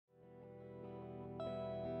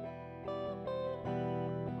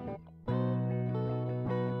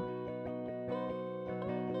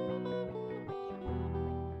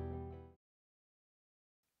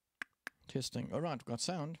Testing. All right, we've got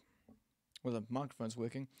sound. Well, the microphone's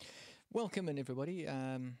working. Welcome in, everybody.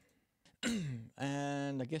 And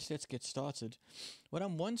I guess let's get started. What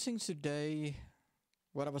I'm wanting today,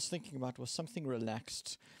 what I was thinking about was something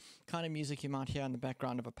relaxed, kind of music you might hear in the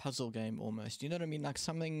background of a puzzle game almost. You know what I mean? Like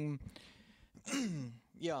something,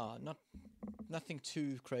 yeah, nothing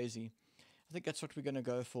too crazy. I think that's what we're going to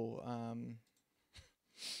go for.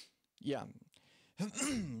 Yeah.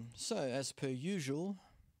 So, as per usual,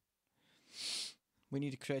 we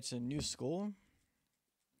need to create a new score.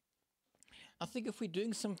 I think if we're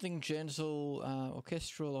doing something gentle,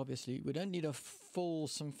 orchestral, obviously, we don't need a full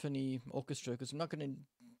symphony orchestra because I'm not going to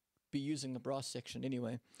be using the brass section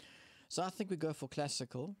anyway. So I think we go for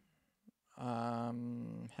classical.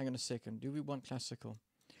 Hang on a second. Do we want classical?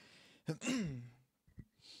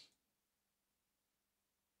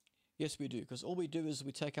 Yes, we do, because all we do is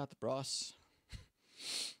we take out the brass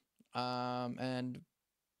and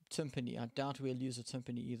timpani. I doubt we'll use a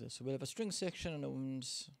timpani either. So we'll have a string section and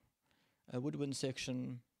a woodwind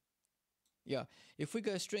section. Yeah, if we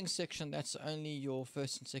go string section, that's only your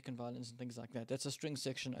first and second violins and things like that. That's a string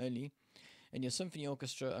section only. And your symphony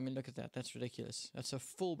orchestra, I mean, look at that. That's ridiculous. That's a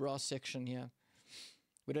full brass section here.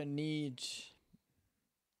 We don't need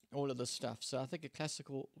all of this stuff. So I think a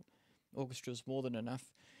classical orchestra is more than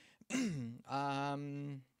enough.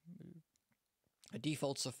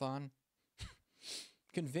 Defaults are fine.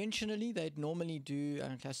 Conventionally, they'd normally do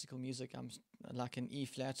classical music like an E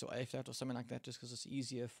flat or A flat or something like that, just because it's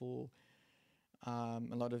easier for a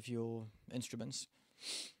lot of your instruments.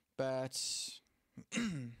 But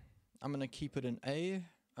I'm going to keep it in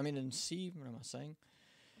in C. What am I saying?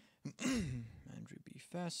 Andrew B.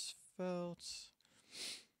 Fassfeld.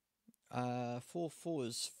 4/4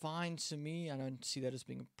 is fine to me. I don't see that as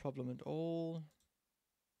being a problem at all.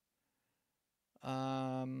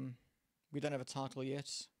 We don't have a title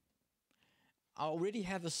yet. I already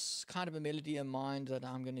have this kind of a melody in mind that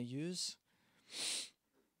I'm going to use.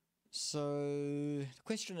 So the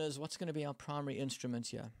question is, what's going to be our primary instrument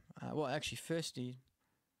here? Well, actually, firstly,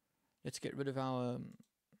 let's get rid of our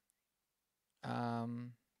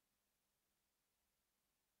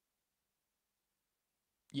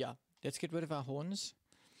let's get rid of our horns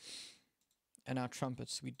and our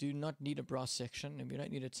trumpets. We do not need a brass section, and we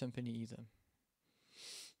don't need a timpani either.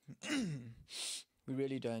 We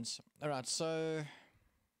really don't. Alright, so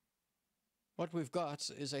what we've got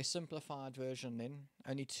is a simplified version then.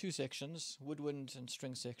 Only two sections, woodwind and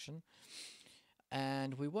string section.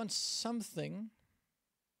 And we want something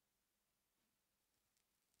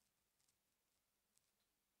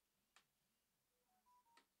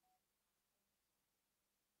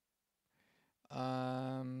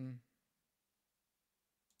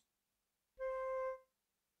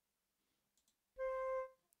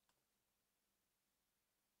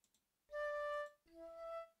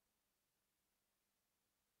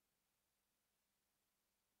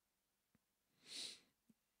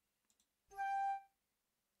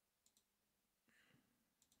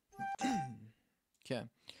okay.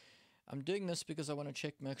 I'm doing this because I want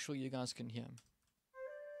to make sure you guys can hear.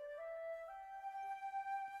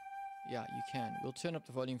 Yeah, you can. We'll turn up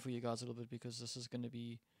the volume for you guys a little bit because this is going to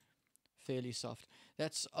be fairly soft.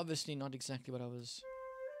 That's obviously not exactly what I was...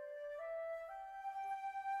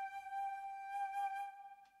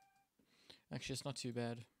 Actually, it's not too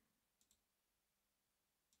bad.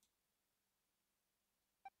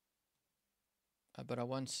 But I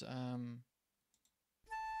want...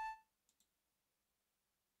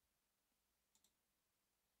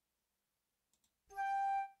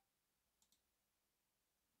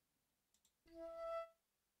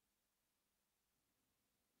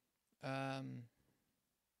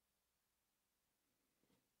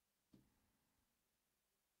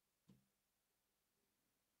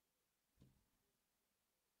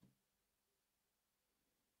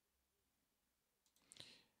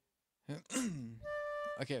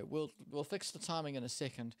 okay, we'll fix the timing in a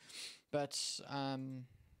second, but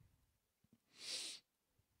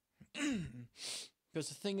because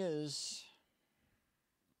the thing is,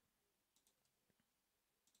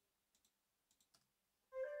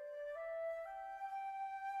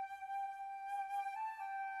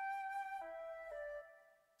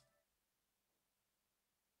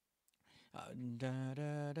 da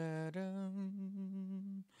da da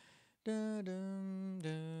dum. Da, dum, da,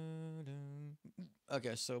 dum.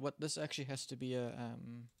 Okay, so what this actually has to be a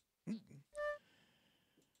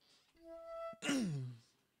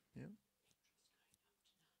yeah.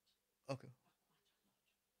 Okay.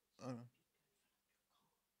 Oh.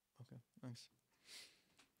 Okay. Thanks.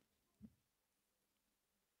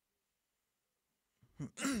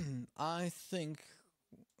 I think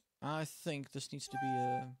I think this needs to be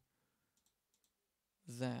a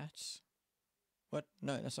that. What?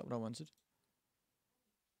 No, that's not what I wanted.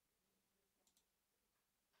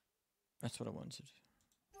 That's what I wanted.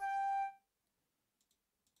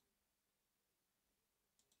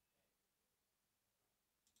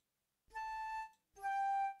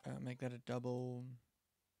 Make that a double.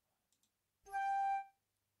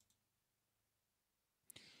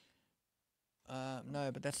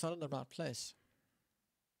 No, but that's not in the right place.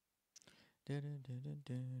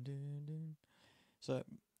 So,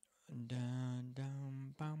 dun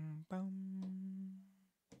dum bum bum.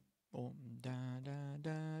 Oh, da da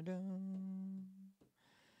da da.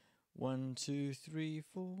 1, 2, 3,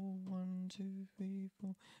 4. 1, 2, 3,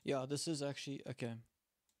 4. Yeah, this is actually okay.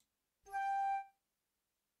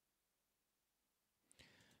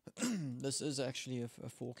 This is actually a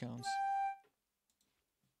 4 counts.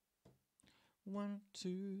 1, 2,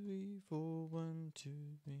 3, 4. 1, 2,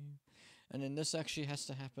 3. And then this actually has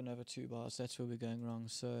to happen over 2 bars. That's where we're going wrong.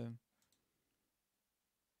 So.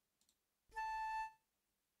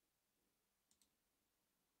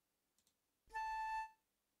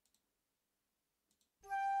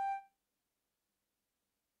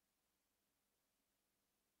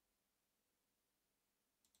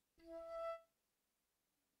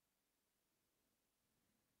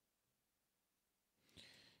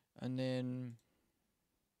 And then.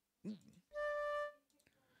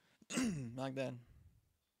 Like that.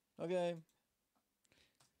 Okay.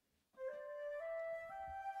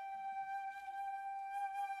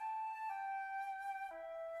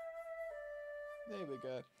 There we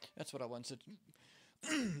go. That's what I wanted.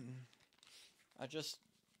 I just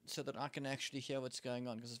so that I can actually hear what's going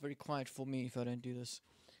on, because it's very quiet for me if I don't do this.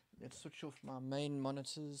 Let's switch off my main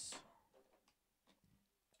monitors.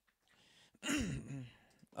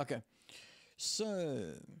 Okay,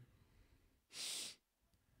 so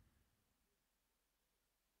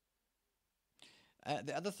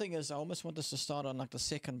the other thing is I almost want this to start on like the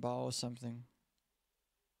second bar or something.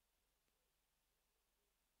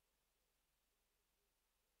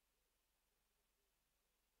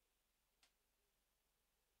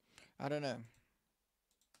 I don't know.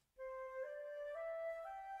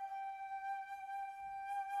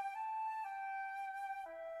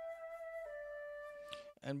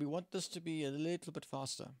 And we want this to be a little bit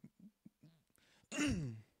faster.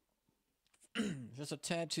 Just a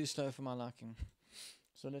tad too slow for my liking.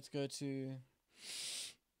 So let's go to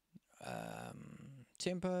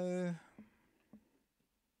tempo.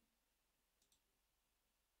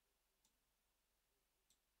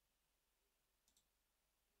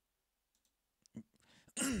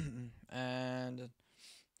 And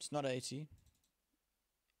it's not 80.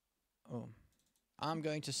 Oh, I'm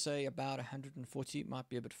going to say about 140. Might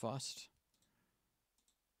be a bit fast.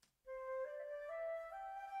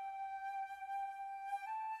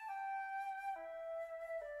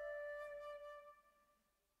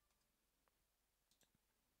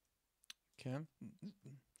 Okay.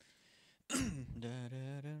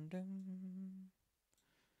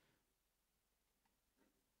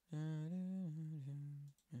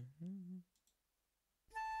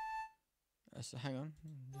 So hang on.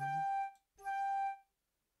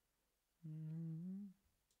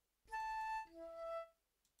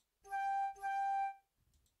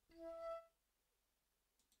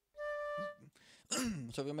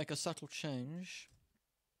 So we'll make a subtle change.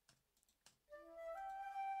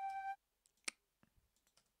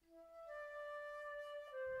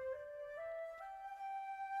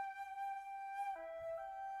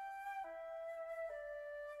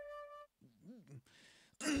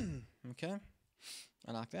 Okay,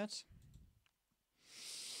 I like that.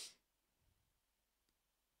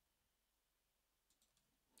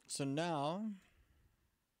 So now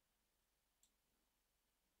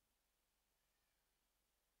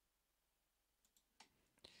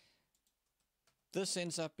this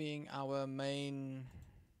ends up being our main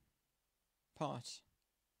part.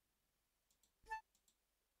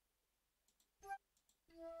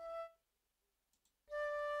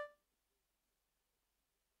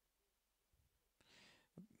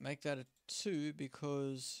 Make that a 2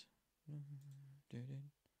 because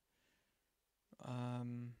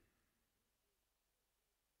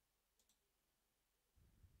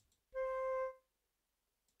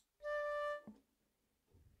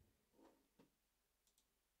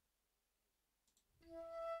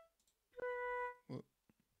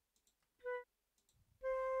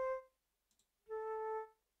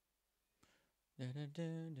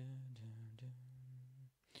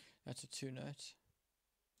that's a 2 note.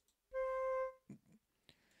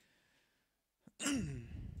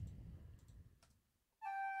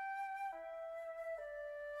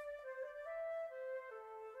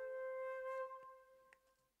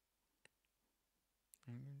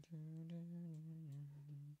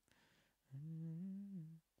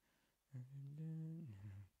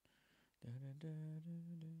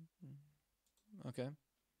 Okay.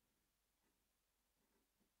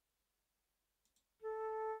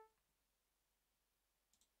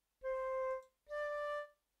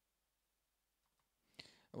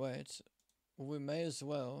 Wait, we may as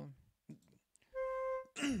well.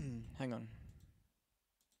 Hang on.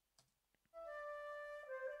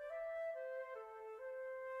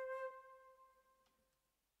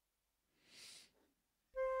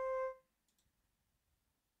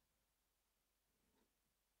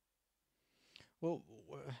 Well,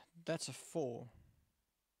 that's a 4.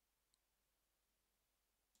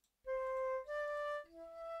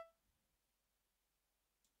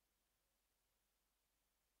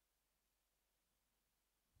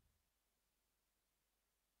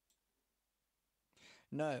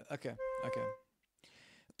 No, okay, okay.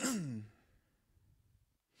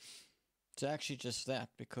 It's actually just that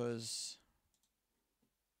because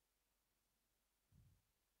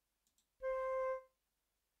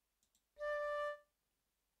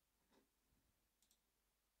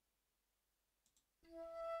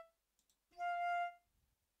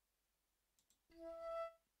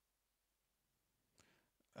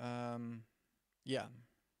yeah.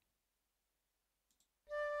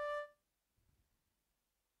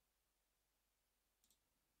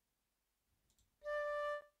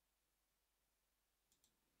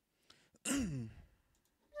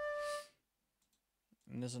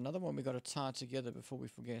 And there's another one we got to tie together before we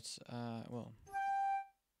forget. Well,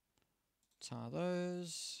 tie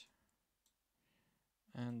those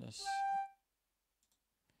and this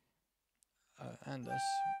and this.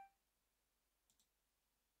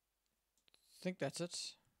 I think that's it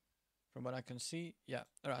from what I can see. Yeah.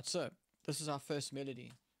 All right. So this is our first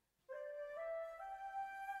melody.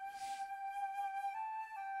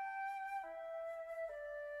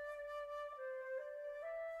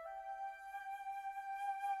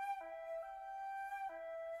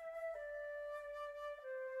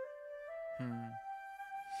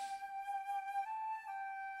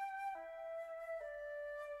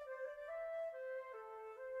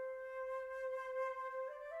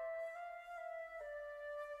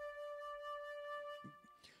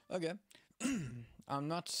 Okay. I'm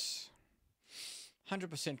not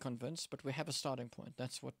 100% convinced, but we have a starting point.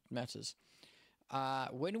 That's what matters.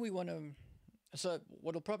 When we want to. So,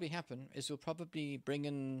 what will probably happen is we'll probably bring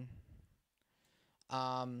in.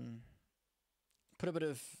 Put a bit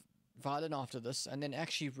of violin after this and then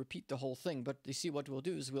actually repeat the whole thing. But you see, what we'll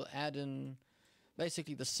do is we'll add in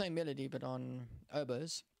basically the same melody but on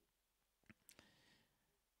oboes.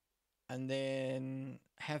 And then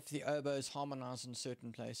have the oboes harmonize in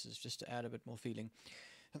certain places just to add a bit more feeling.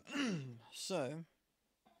 So,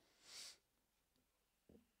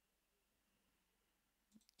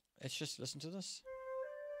 let's just listen to this.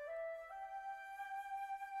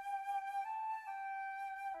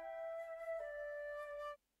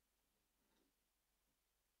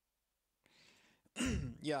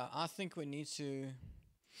 Yeah, I think we need to.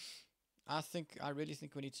 I really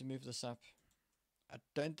think we need to move this up. I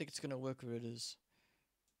don't think it's going to work where it is.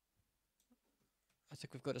 I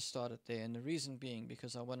think we've got to start it there. And the reason being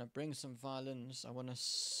because I want to bring some violins. I want to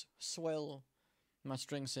swell my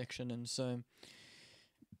string section. And so,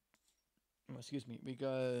 oh, excuse me, we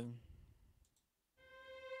go.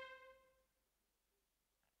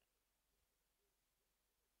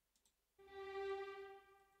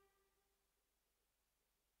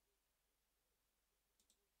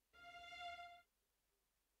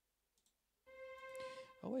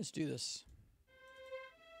 I always do this.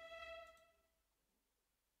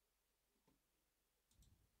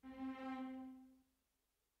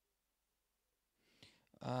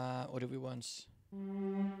 What do we want?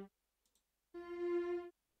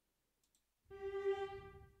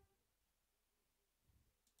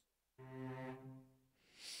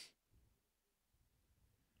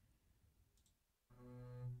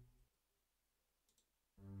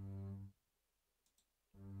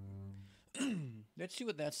 Let's see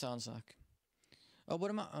what that sounds like. Oh,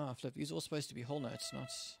 what am I? Oh, flip. These are all supposed to be whole notes,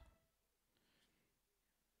 not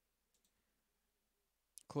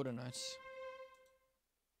quarter notes.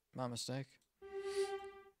 My mistake.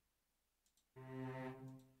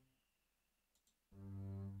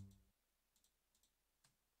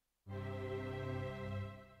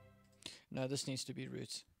 No, this needs to be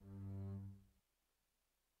root.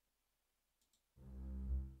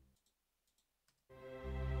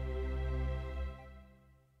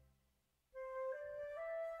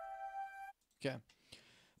 Okay.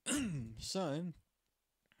 So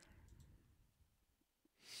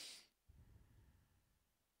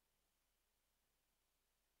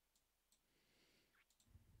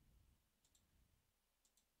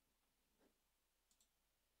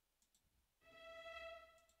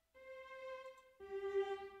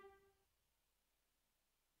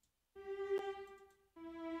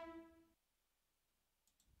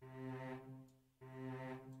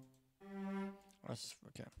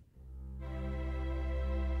Okay.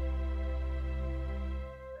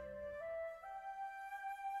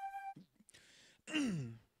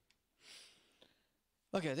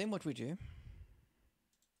 Okay, then what we do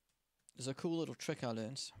is a cool little trick I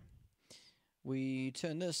learned. We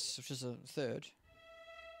turn this, which is a third,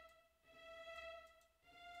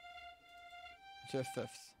 to a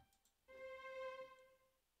fifth.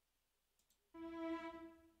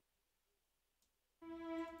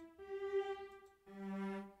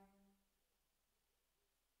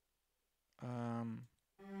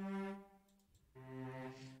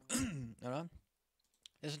 Alright.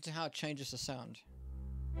 Listen to how it changes the sound.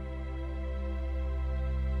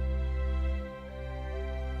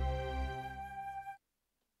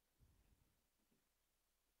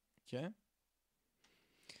 Okay.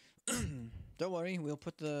 Don't worry, we'll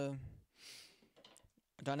put the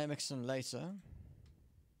dynamics in later.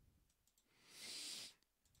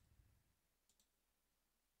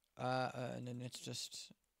 And then it's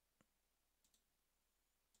just...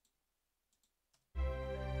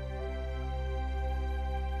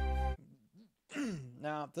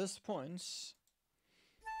 Now, at this point...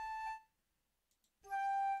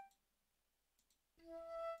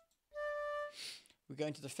 we're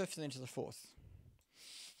going to the fifth and then to the fourth.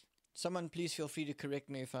 Someone please feel free to correct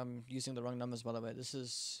me if I'm using the wrong numbers, by the way. This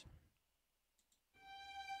is...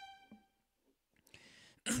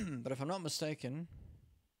 but if I'm not mistaken...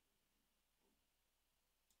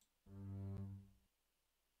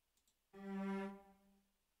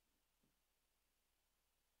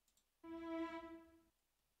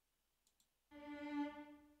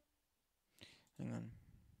 Hang on.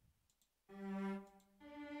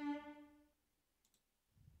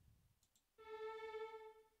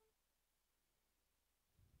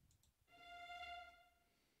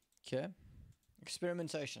 Okay.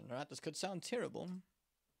 Experimentation, right? This could sound terrible.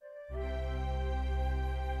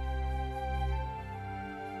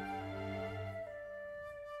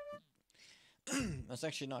 That's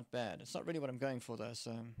actually not bad. It's not really what I'm going for though,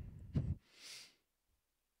 so...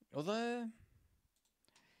 Although...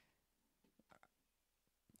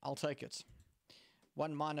 I'll take it.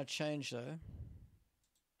 One minor change though.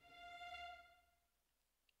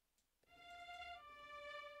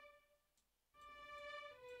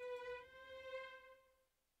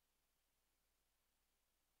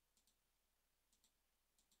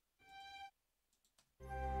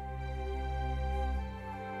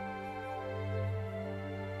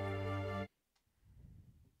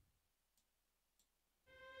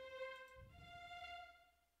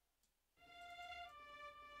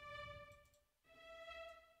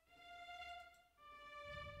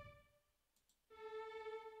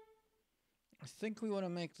 I think we want to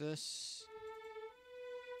make this...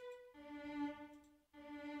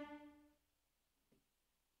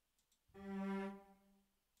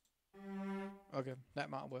 Okay, that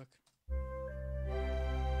might work.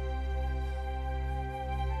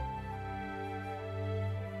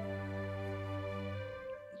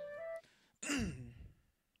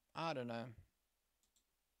 I don't know.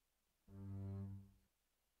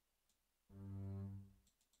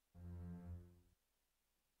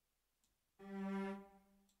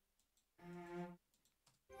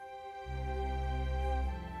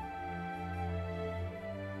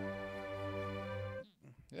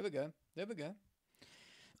 There we go. There we go.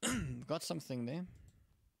 Got something there.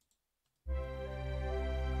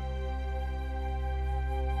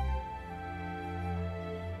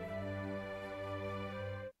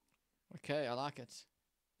 Okay, I like it.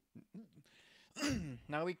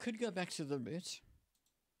 Now we could go back to the root.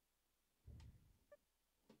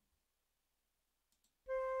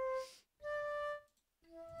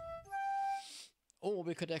 Or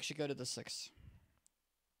we could actually go to the 6.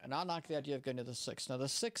 And I like the idea of going to the 6. Now the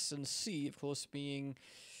 6 and C, of course, being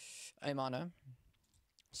A minor.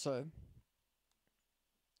 So...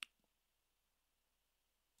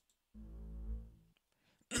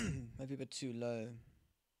 maybe a bit too low.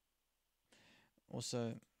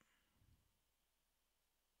 Also...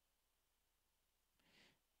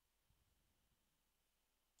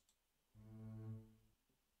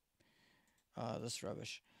 this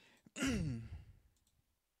rubbish.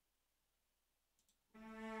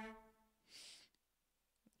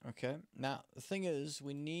 Okay, now the thing is,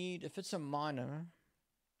 we need, if it's a minor,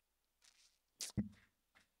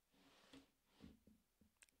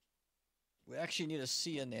 we actually need a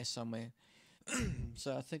C in there somewhere.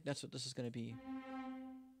 So I think that's what this is going to be.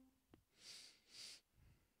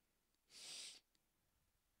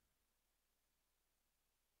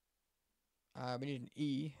 We need an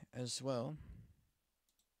E as well.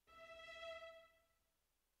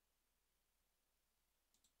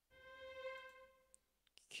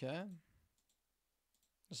 here.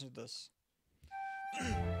 Listen to this.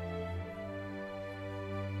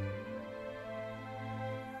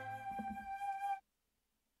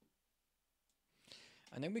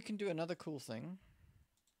 And then we can do another cool thing.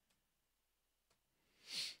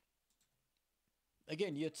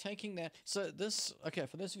 Again, you're taking that. So this, okay,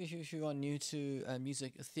 for those of you who are new to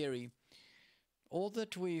music theory, all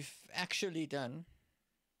that we've actually done,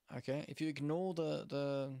 okay, if you ignore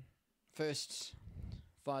the first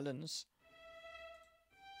violins,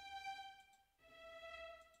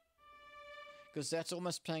 because that's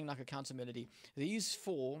almost playing like a counter melody. These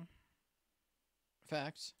four, in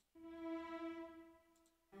fact,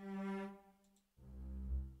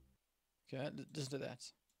 okay, listen to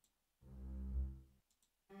that.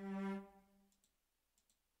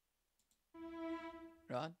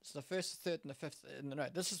 Right, so the first, the third, and the fifth in the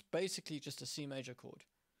note. This is basically just a C major chord.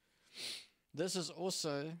 This is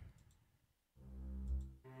also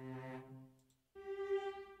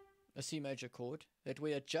a C major chord that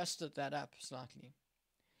we adjusted that up slightly.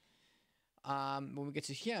 When we get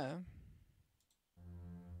to here,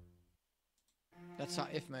 that's our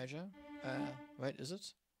F major. Wait, is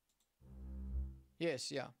it?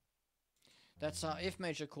 Yes, yeah. That's our F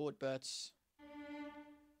major chord, but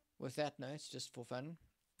with that note, just for fun.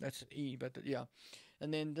 That's E, but yeah.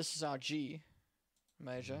 And then this is our G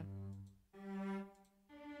major.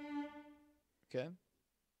 Okay.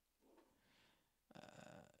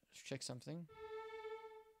 Let's check something.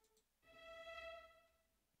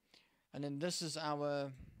 And then this is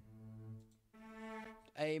our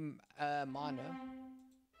A minor.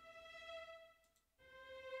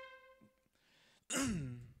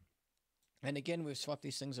 And again, we've swapped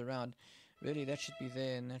these things around. Really, that should be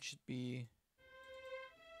there, and that should be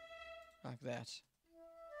like that.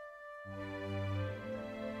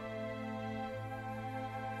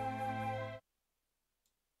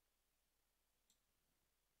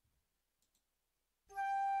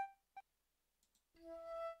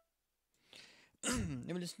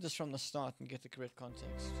 Let me listen to this from the start and get the correct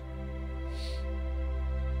context.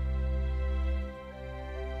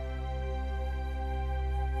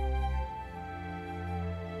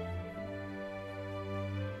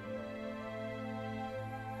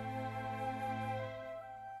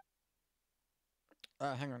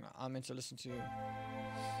 Hang on, I meant to listen to...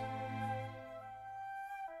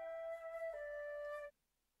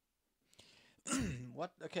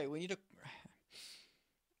 What? Okay, we need to...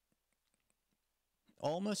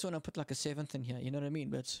 Almost want to put like a seventh in here, you know what I mean?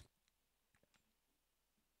 But...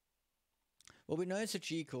 Well, we know it's a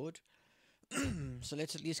G chord. So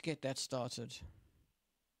let's at least get that started.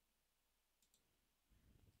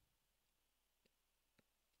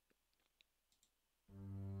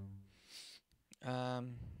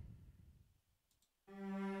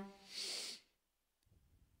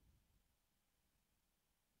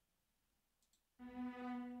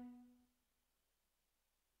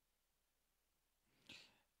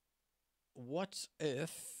 What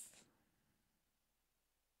if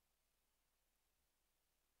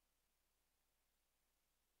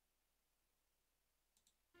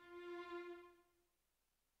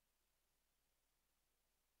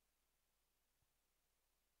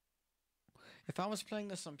I was playing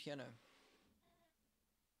this on piano?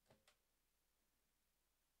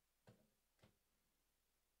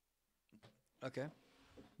 Okay,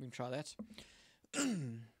 we can try that.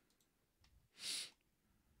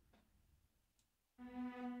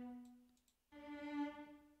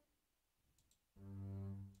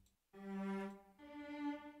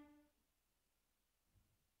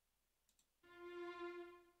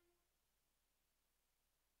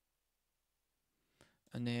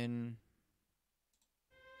 And then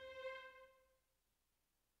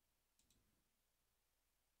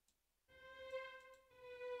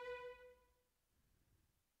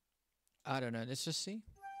I don't know, let's just see.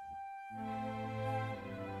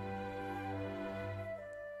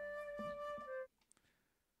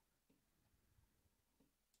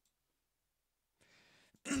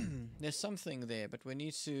 There's something there, but we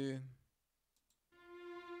need to...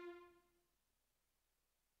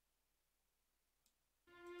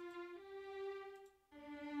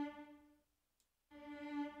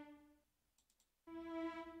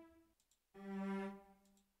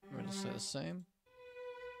 We're going to say the same.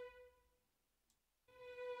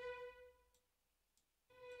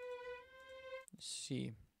 Let's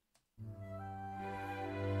see.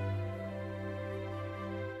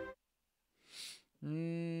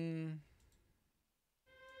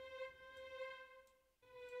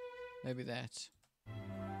 Maybe that.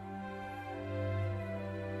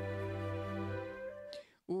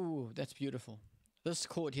 Ooh, that's beautiful. This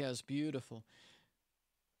chord here is beautiful.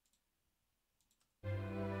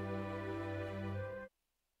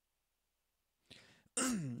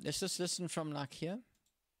 Let's just listen from like here.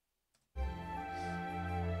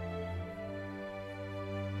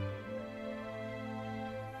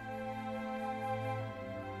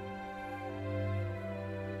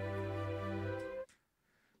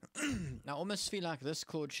 I almost feel like this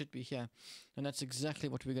chord should be here, and that's exactly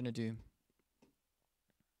what we're going to do.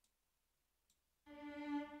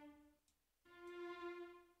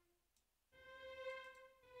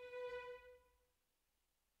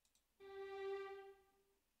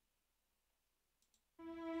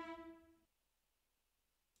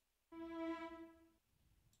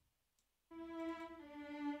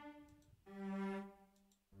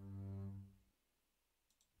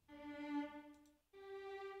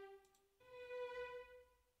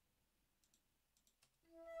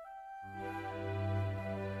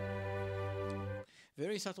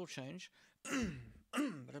 Very subtle change,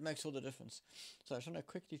 but it makes all the difference. So I just want to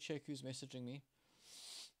quickly check who's messaging me.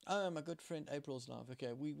 Oh, my good friend April's live.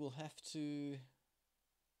 Okay, we will have to...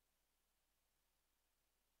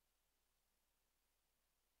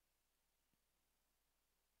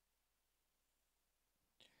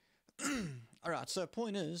 Alright, so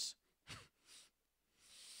point is...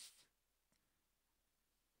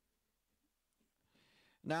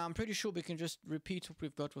 Now, I'm pretty sure we can just repeat what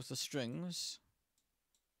we've got with the strings.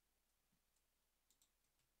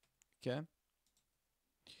 Okay.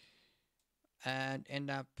 And end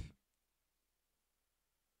up...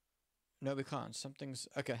 No, we can't. Something's...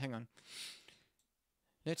 Okay, hang on.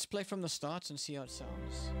 Let's play from the start and see how it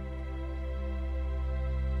sounds.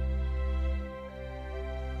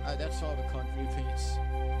 Oh, that's why we can't repeat.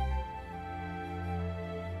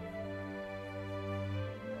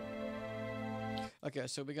 Okay,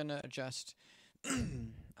 so we're going to adjust.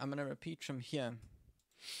 I'm going to repeat from here.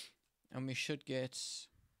 And we should get...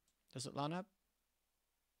 Does it line up?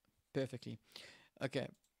 Perfectly. Okay.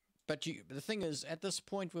 But the thing is, at this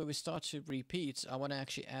point where we start to repeat, I want to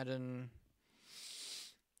actually add in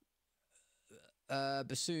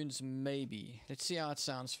bassoons, maybe. Let's see how it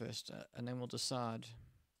sounds first, and then we'll decide.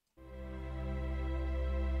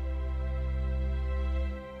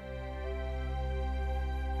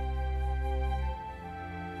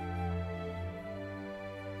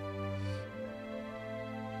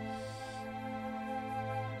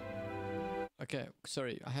 Okay,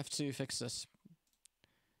 sorry, I have to fix this.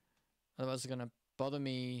 Otherwise it's gonna bother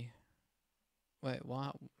me. Wait,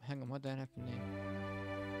 why? Hang on, what did happen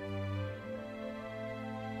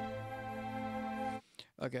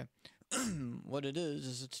there? Okay. What it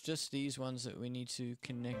is it's just these ones that we need to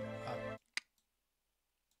connect up.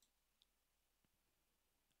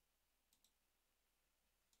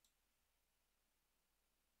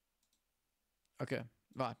 Okay,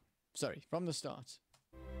 right. Sorry, from the start.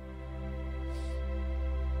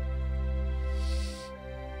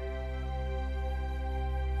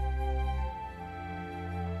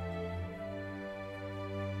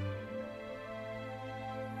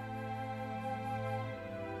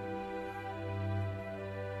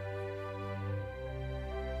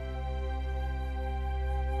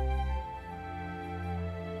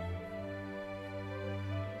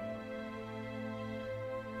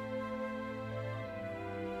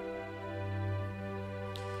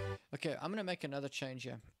 Okay, I'm going to make another change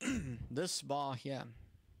here. This bar here,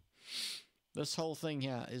 this whole thing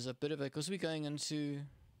here is a bit of a... Because we're going into...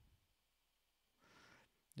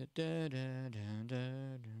 I'm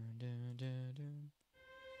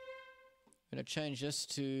going to change this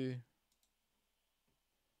to...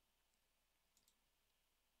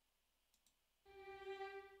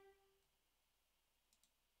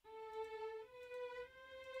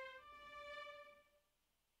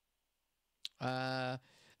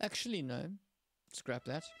 Actually, no. Scrap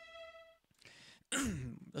that.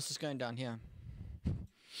 This is going down here.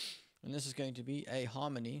 And this is going to be a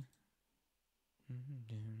harmony.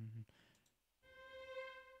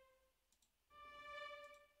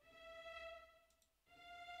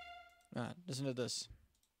 Alright, listen to this.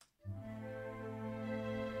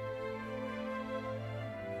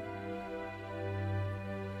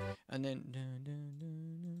 And then...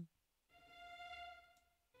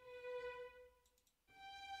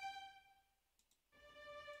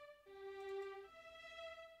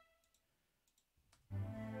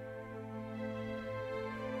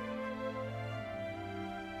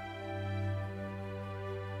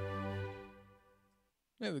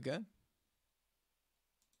 There we go.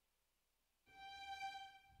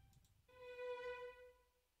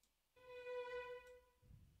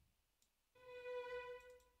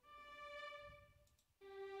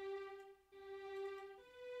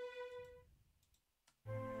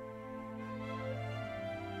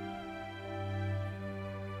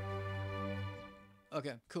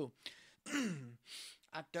 Okay, cool.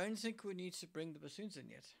 I don't think we need to bring the bassoons in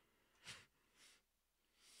yet.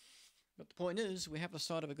 But the point is, we have the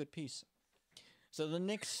start of a good piece. So the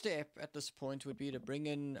next step at this point would be to bring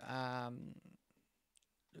in,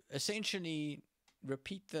 essentially,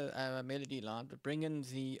 repeat the melody line, but bring in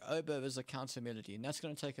the oboe as a counter melody. And that's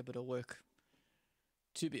going to take a bit of work,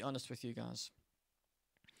 to be honest with you guys.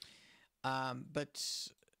 But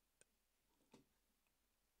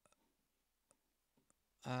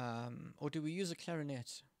or do we use a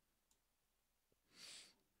clarinet?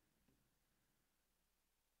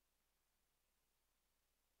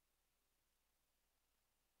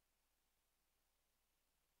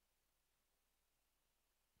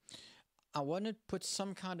 I want to put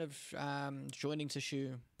some kind of joining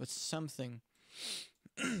tissue with something.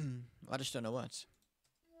 I just don't know what.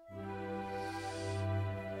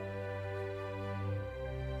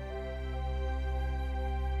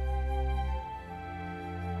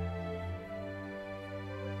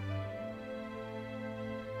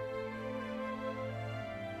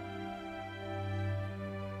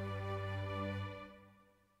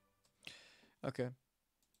 Okay.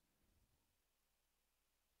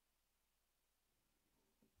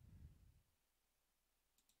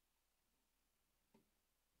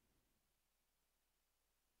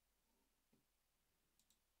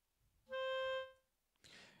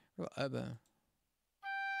 Oboe.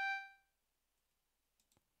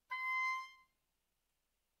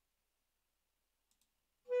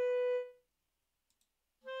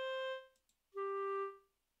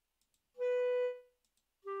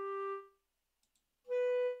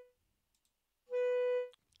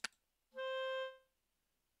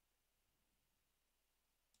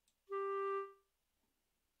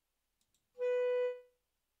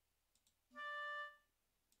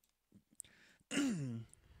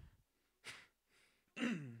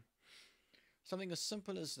 Something as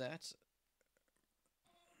simple as that.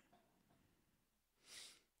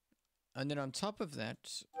 And then on top of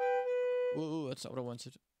that, ooh, that's not what I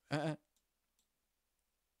wanted.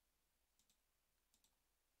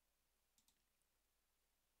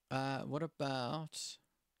 What about?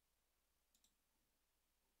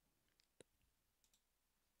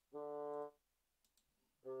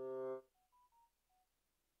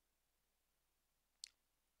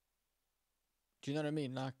 Do you know what I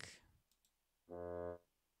mean? Like,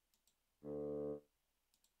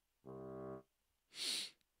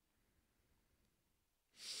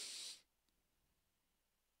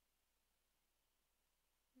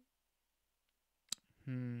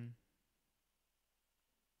 hmm.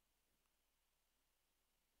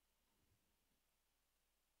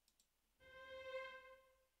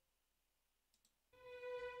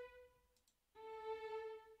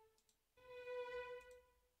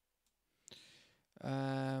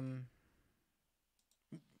 Um.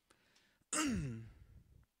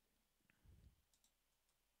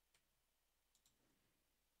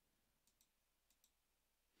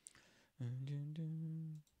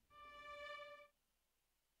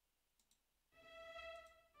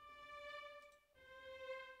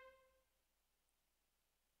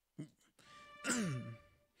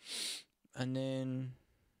 And then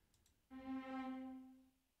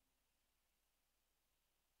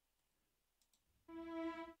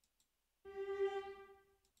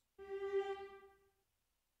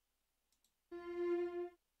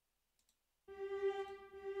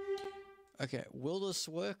okay, will this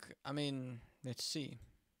work? I mean, let's see.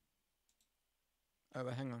 Oh,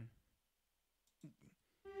 but hang on.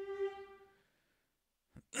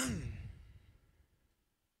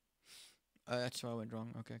 Oh, that's where I went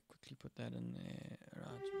wrong. Okay, quickly put that in there.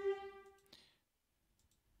 Right.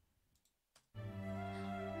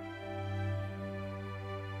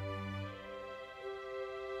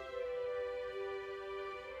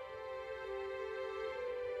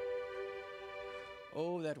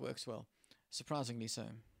 Oh, that works well. Surprisingly so.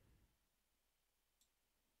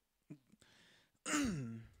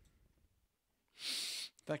 In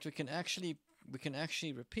fact, we can actually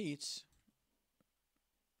repeat,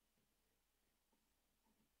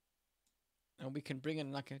 and we can bring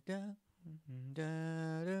in like a da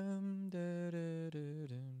da dum da da da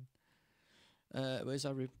dum. Where's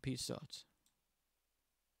our repeat start?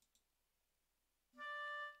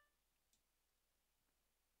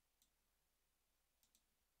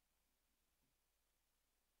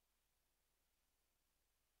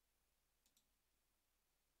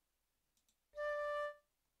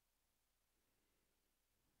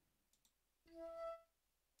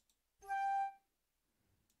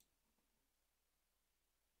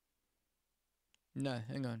 No,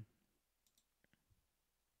 hang on.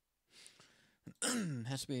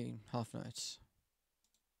 Has to be half notes.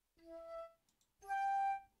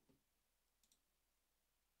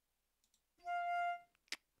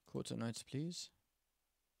 Quarter notes, please.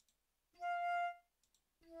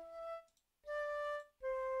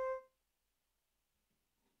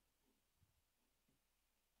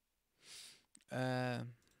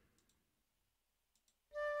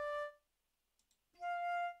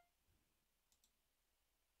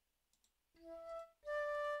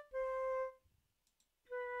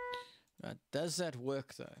 Right, does that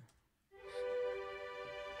work though?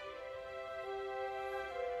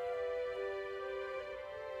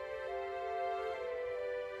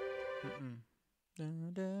 Da,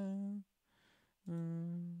 da,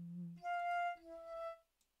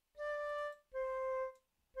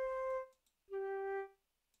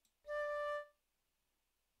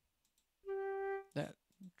 That,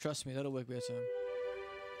 trust me, that'll work better.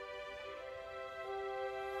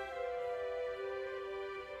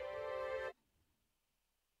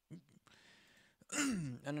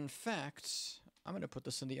 And in fact, I'm going to put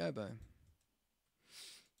this in the oboe.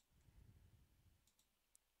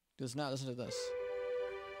 Because now listen to this.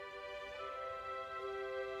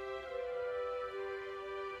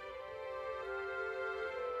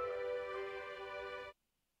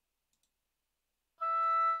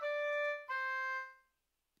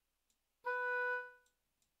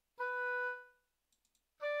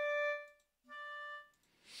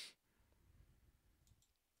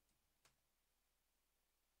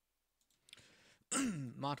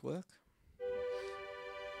 Might work.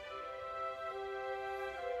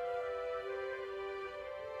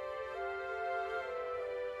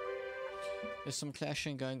 There's some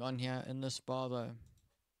clashing going on here in this bar though.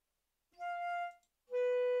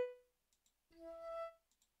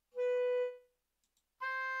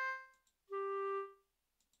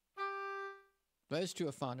 Those two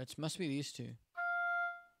are fine. It must be these two.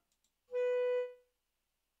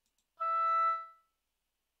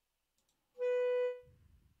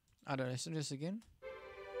 I don't know. Listen to this again.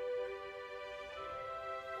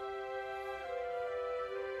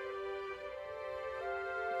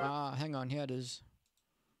 Ah, hang on. Here it is.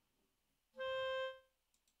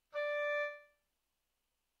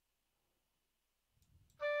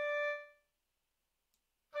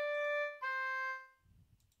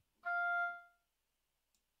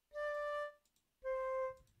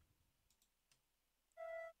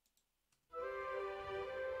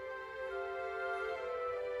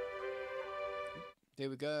 There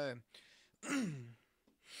we go.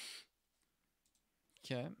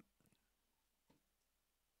 Okay.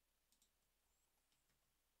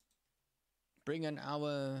 Bring in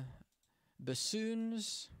our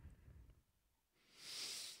bassoons.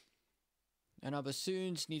 And our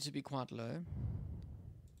bassoons need to be quite low.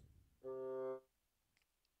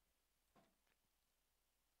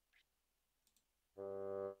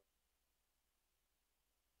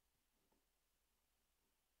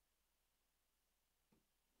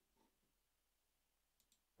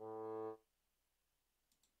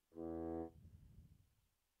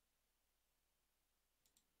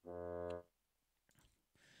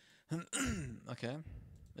 Okay.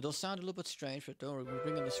 It'll sound a little bit strange, but don't worry, we'll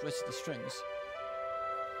bring in the rest of the strings.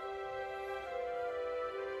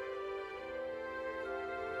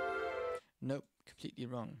 Nope, completely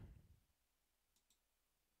wrong.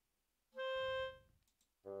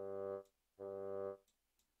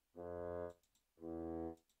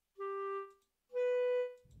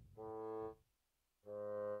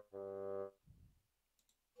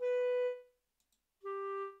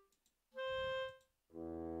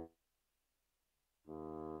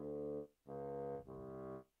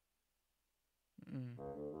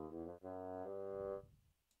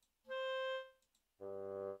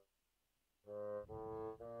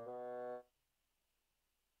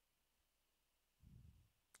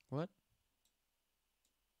 What?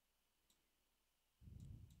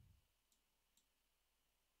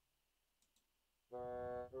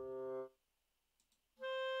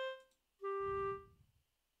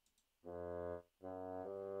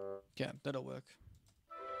 Yeah, that'll work.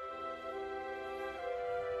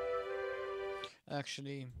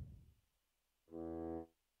 Actually,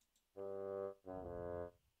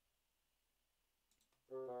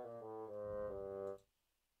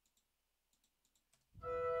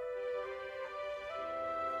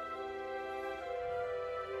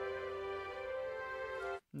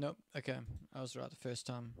 nope. Okay, I was right the first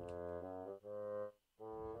time.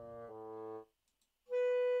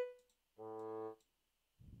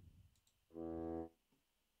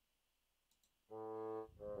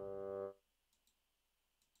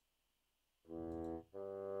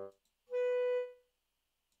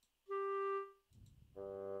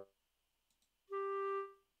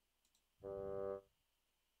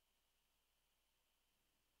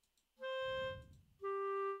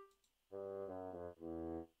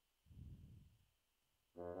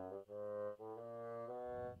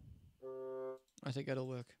 I think that'll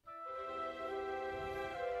work.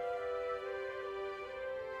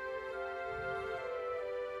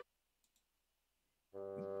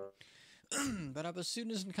 But our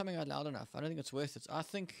bassoon isn't coming out loud enough. I don't think it's worth it. I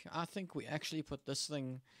think we actually put this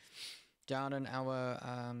thing down in our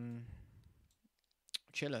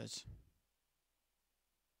cellos.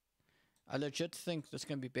 I legit think that's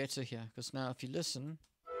going to be better here, because now if you listen,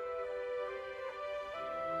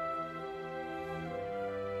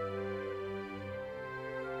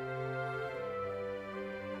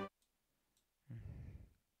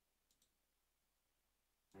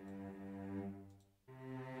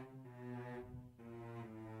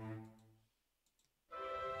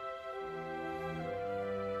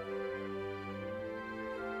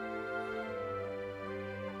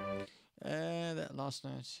 that last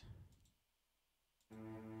note.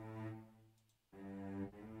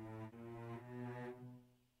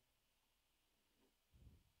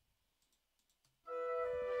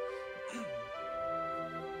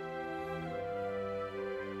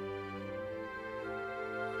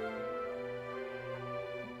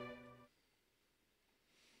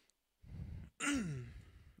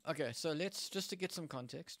 Okay, so let's, just to get some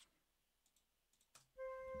context.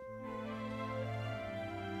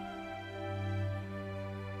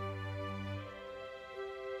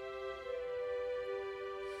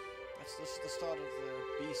 That's the start of the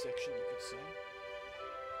B section, you could say.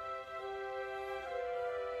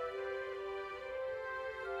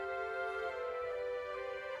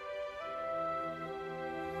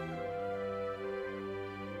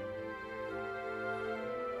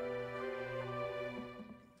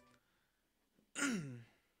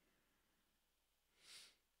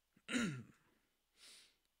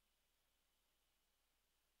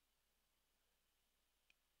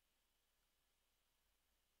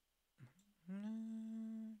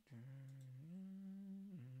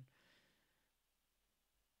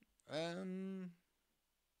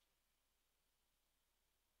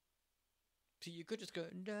 So you could just go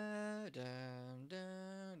da dum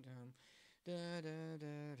dum dum da da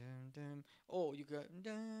da dum dum, or you go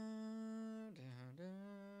da da da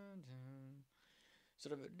dum,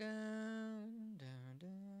 sort of a da da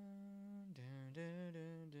da da da da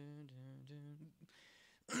da da.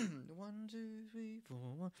 1, 2, 3, 4.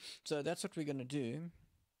 1. So that's what we're gonna do.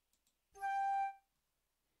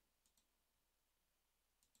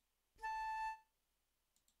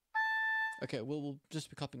 Okay, well, we'll just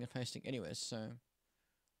be copying and pasting anyways, so.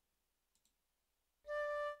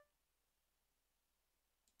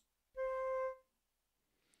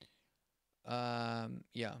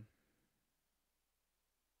 Yeah.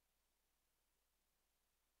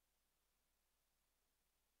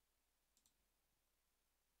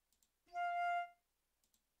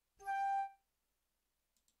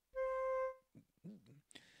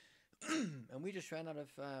 And we just ran out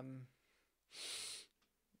of,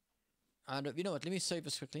 you know what, let me save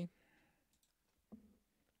this quickly.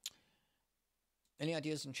 Any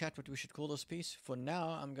ideas in chat what we should call this piece? For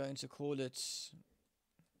now, I'm going to call it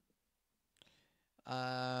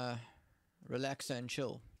Relax and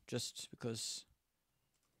Chill, just because.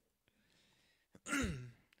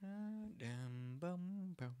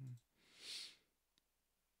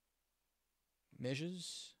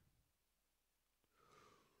 Measures.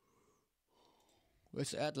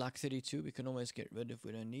 Let's add like 32. We can always get rid if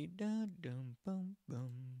we don't need.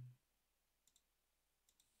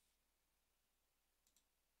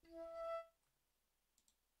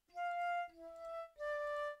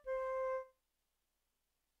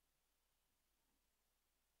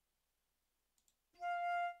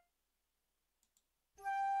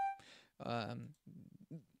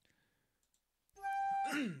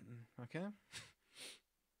 Okay.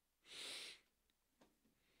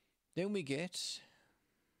 Then we get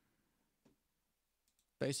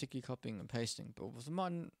basically copying and pasting, but with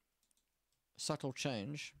one subtle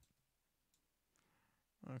change.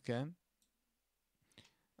 Okay.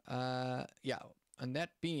 Yeah, and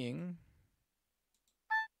that being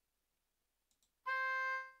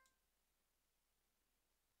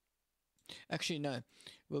actually no,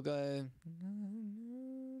 we'll go.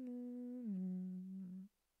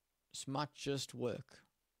 This might just work.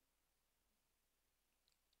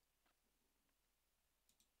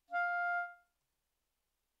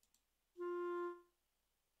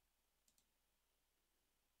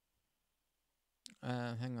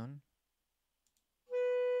 Hang on.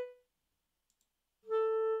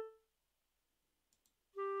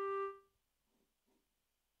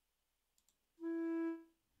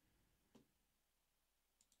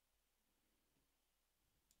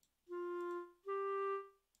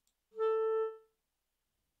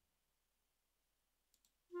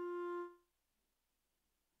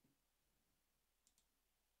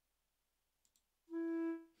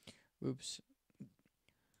 Oops.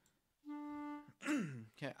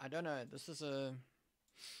 Okay, I don't know. This is a...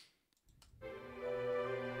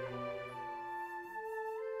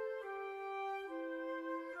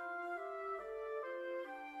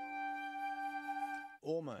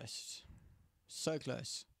 Almost. So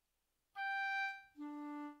close.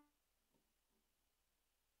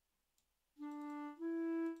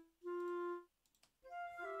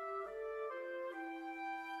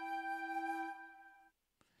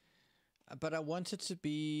 But I want it to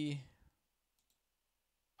be...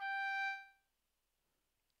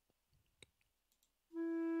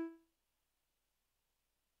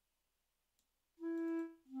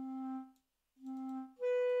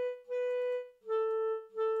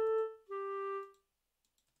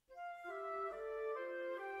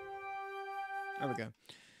 There we go.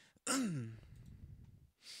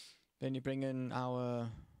 Then you bring in our...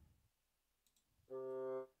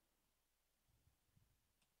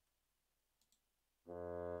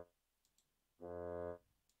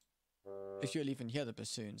 If you'll even hear the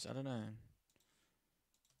bassoons, I don't know.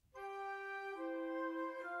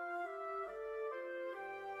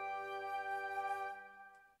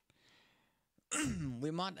 We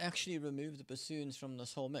might actually remove the bassoons from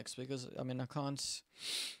this whole mix because, I mean, I can't...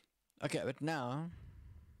 Okay, but now...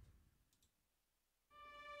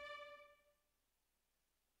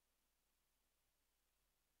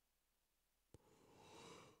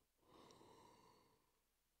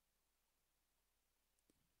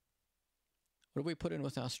 What do we put in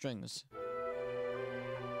with our strings?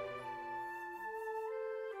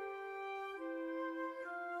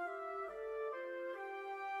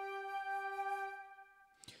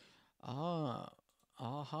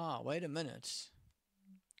 Aha, wait a minute.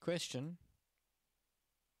 Question.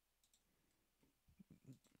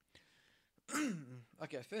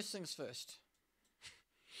 Okay, first things first.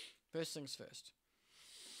 First things first.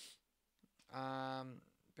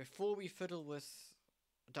 Before we fiddle with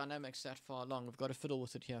dynamics that far along, we've got to fiddle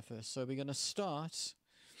with it here first. So we're going to start...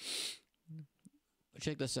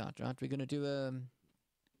 Check this out, right? We're going to do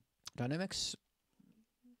dynamics.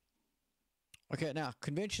 Okay, now,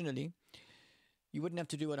 conventionally, you wouldn't have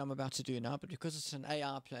to do what I'm about to do now, but because it's an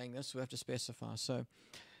AI playing this, we have to specify. So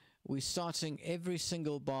we're starting every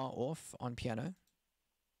single bar off on piano.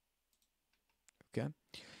 Okay.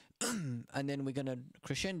 And then we're going to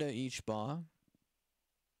crescendo each bar.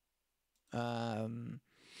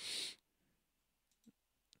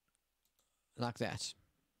 Like that.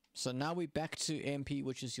 So now we're back to MP,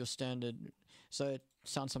 which is your standard. So it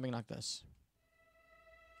sounds something like this.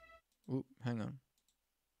 Ooh, hang on.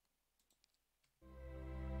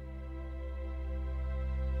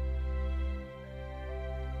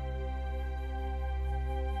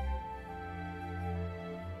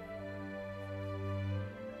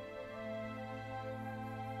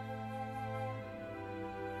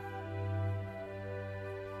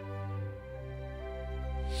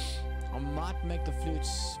 I might make the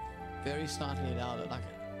flutes very slightly louder. Like,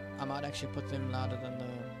 I might actually put them louder than the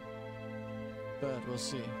bird. We'll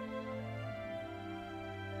see.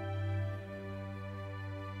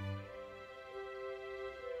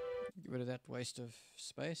 Get rid of that waste of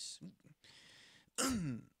space.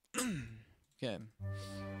 Okay.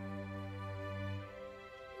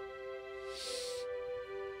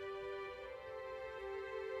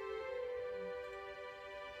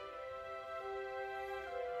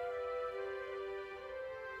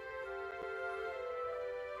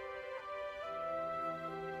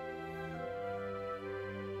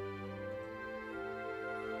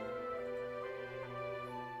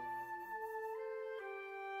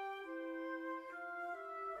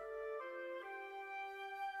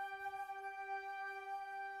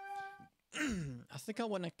 I think I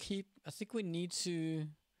want to keep... I think we need to...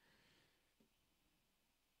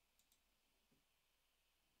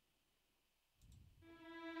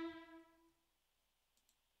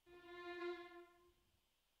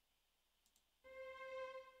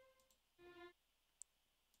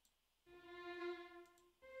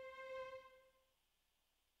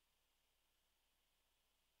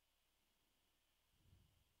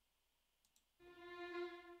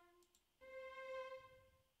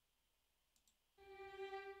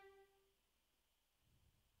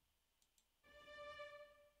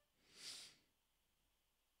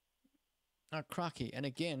 Oh, crikey. And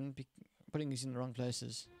again, putting these in the wrong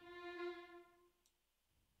places.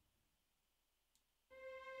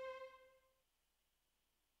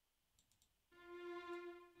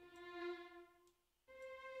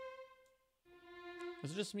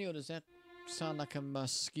 Is it just me or does that sound like a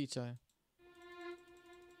mosquito?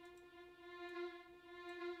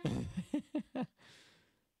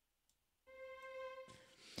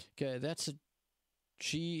 Okay, that's a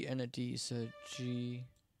G and a D, so G.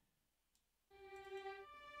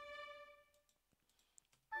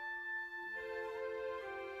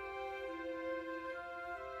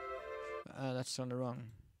 That's on the wrong.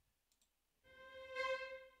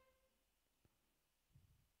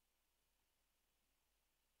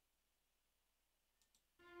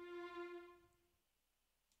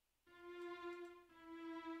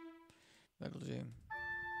 That'll do.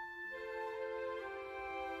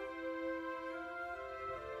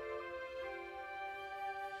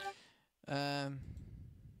 Um,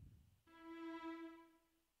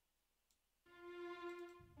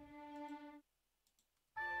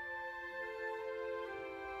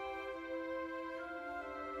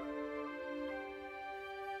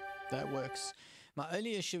 that works. My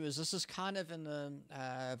only issue is this is kind of in the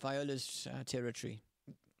viola's territory,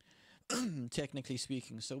 technically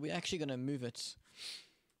speaking. So we're actually going to move it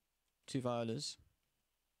to violas.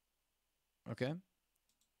 Okay.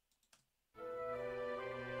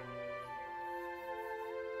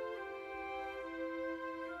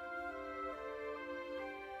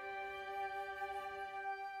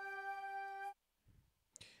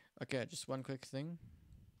 Okay, just one quick thing.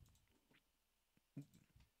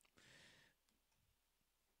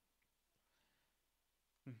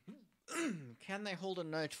 Can they hold a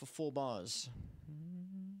note for 4 bars?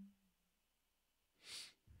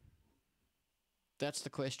 That's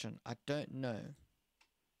the question. I don't know.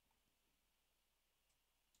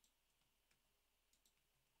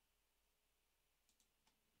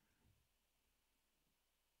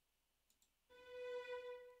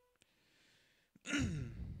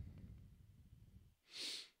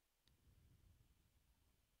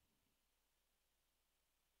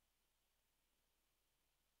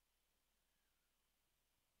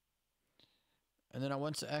 And then I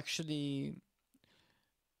want to actually...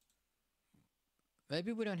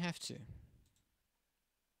 Maybe we don't have to.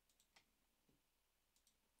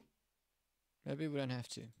 Maybe we don't have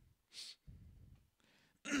to.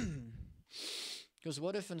 Because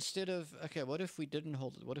what if instead of... Okay, what if we didn't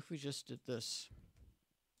hold it? What if we just did this?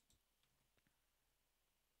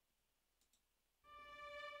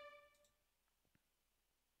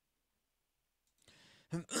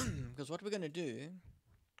 Because what we're going to do...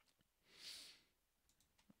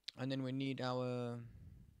 And then we need our...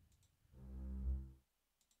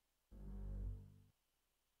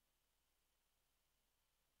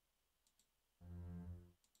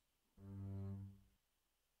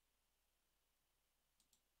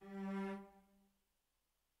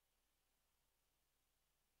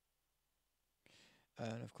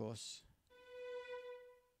 And of course...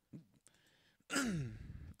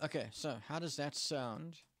 Okay, so how does that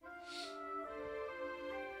sound?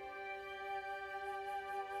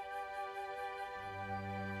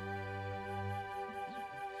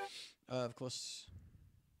 Of course...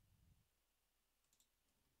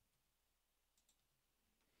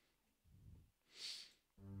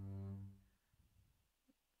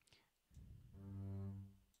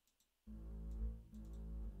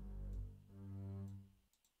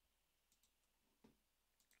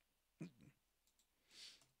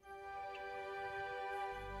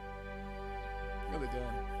 There we go.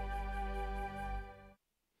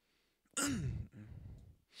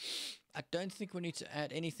 I don't think we need to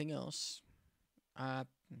add anything else.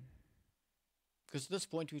 Because at this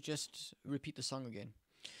point we just repeat the song again.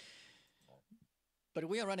 But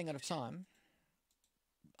we are running out of time.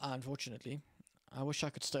 Unfortunately. I wish I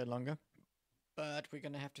could stay longer. But we're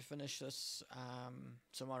going to have to finish this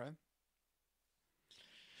tomorrow.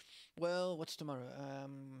 Well, what's tomorrow?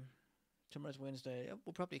 Tomorrow's Wednesday. I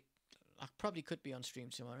probably could be on stream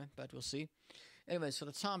tomorrow, but we'll see. Anyways, for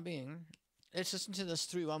the time being, let's listen to this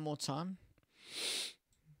through one more time.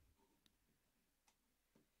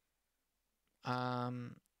 I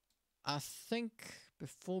think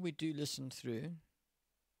before we do listen through,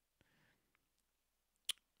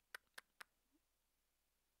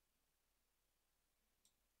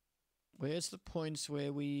 where's the points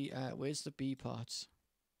where we, where's the B parts?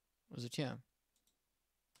 Was it here?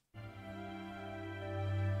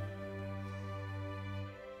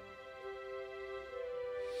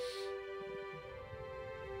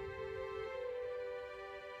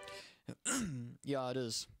 Yeah, it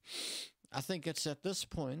is. I think it's at this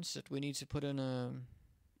point that we need to put in a...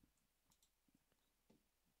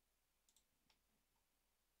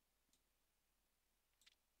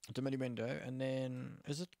 diminuendo, and then...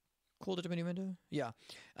 Is it called a diminuendo? Yeah.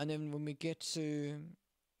 And then when we get to...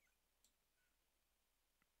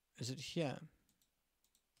 Is it here?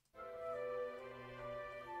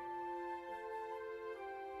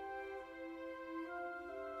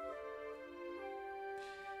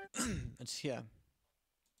 It's here.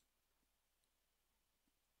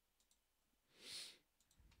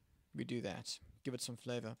 We do that. Give it some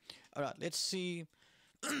flavor. All right, let's see.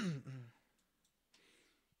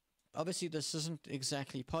 Obviously, this isn't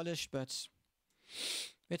exactly polished, but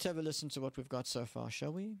let's have a listen to what we've got so far,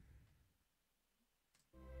 shall we?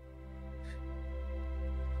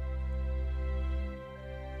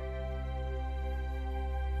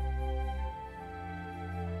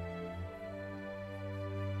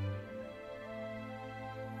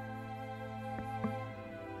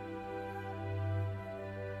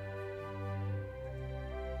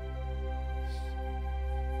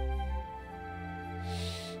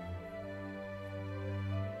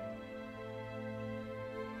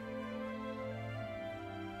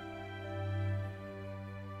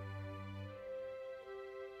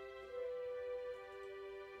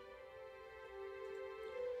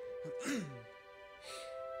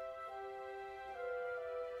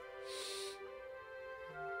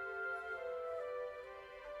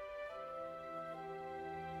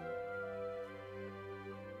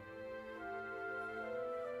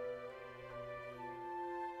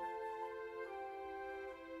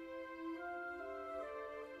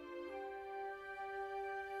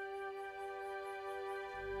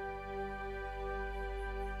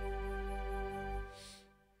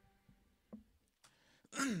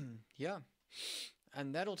 Yeah.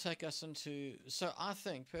 And that'll take us into, so I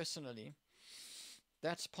think personally,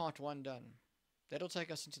 that's part one done. That'll take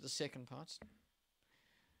us into the second part,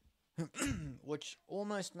 which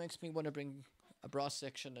almost makes me want to bring a brass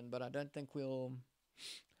section in, but I don't think we'll,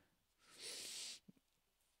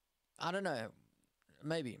 I don't know,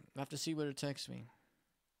 maybe. I have to see where it takes me.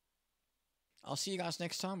 I'll see you guys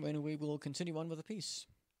next time when we will continue on with the piece.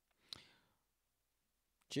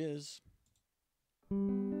 Cheers.